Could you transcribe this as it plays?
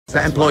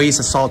The employees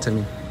assaulted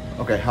me.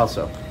 Okay, how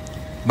so?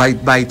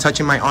 By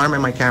touching my arm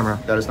and my camera.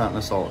 That is not an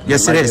assault.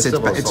 Yes, it is.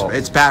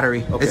 It's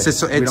battery. Okay.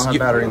 We don't have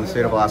battery in the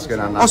state of Alaska.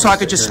 And I'm not so I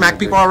could just smack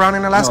people around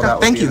in Alaska? No,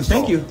 Thank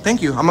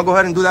you. I'm gonna go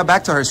ahead and do that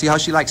back to her. See how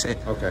she likes it.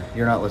 Okay,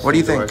 you're not listening. What do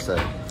you think? To what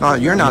I said. Oh,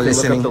 you're not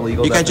listening.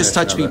 You can't just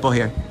touch definition people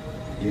here.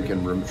 You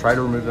can try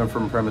to remove them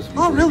from premise if you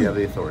Oh, believe really? you have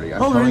the authority.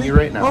 I'm Oh, telling really? you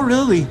right now. Oh,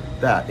 really?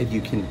 That if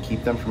you can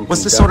keep them from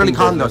What's disorderly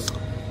conducting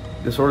conduct?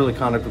 Disorderly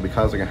conduct would be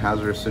causing a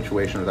hazardous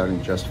situation without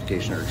any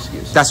justification or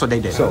excuse. That's what they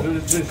did. So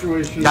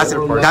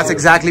that's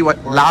exactly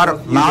what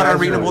loud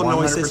readable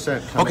noises.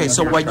 Okay,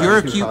 so what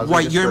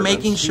you're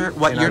making sure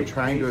I'm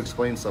trying to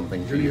explain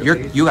something to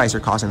you. You guys are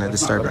causing a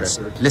disturbance.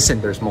 Okay.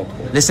 Listen, There's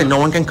multiple. Listen, no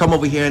one can come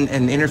over here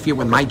and interfere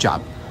with my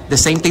job. The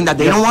same thing that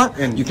they don't want,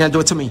 and you can't do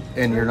it to me.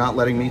 And you're not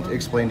letting me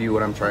explain to you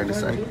what I'm trying to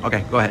say.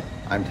 Okay, go ahead.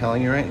 I'm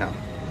telling you right now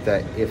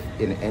that if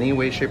in any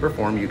way, shape, or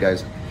form you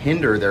guys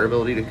hinder their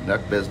ability to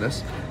conduct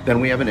business,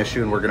 then we have an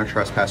issue and we're going to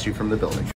trespass you from the building.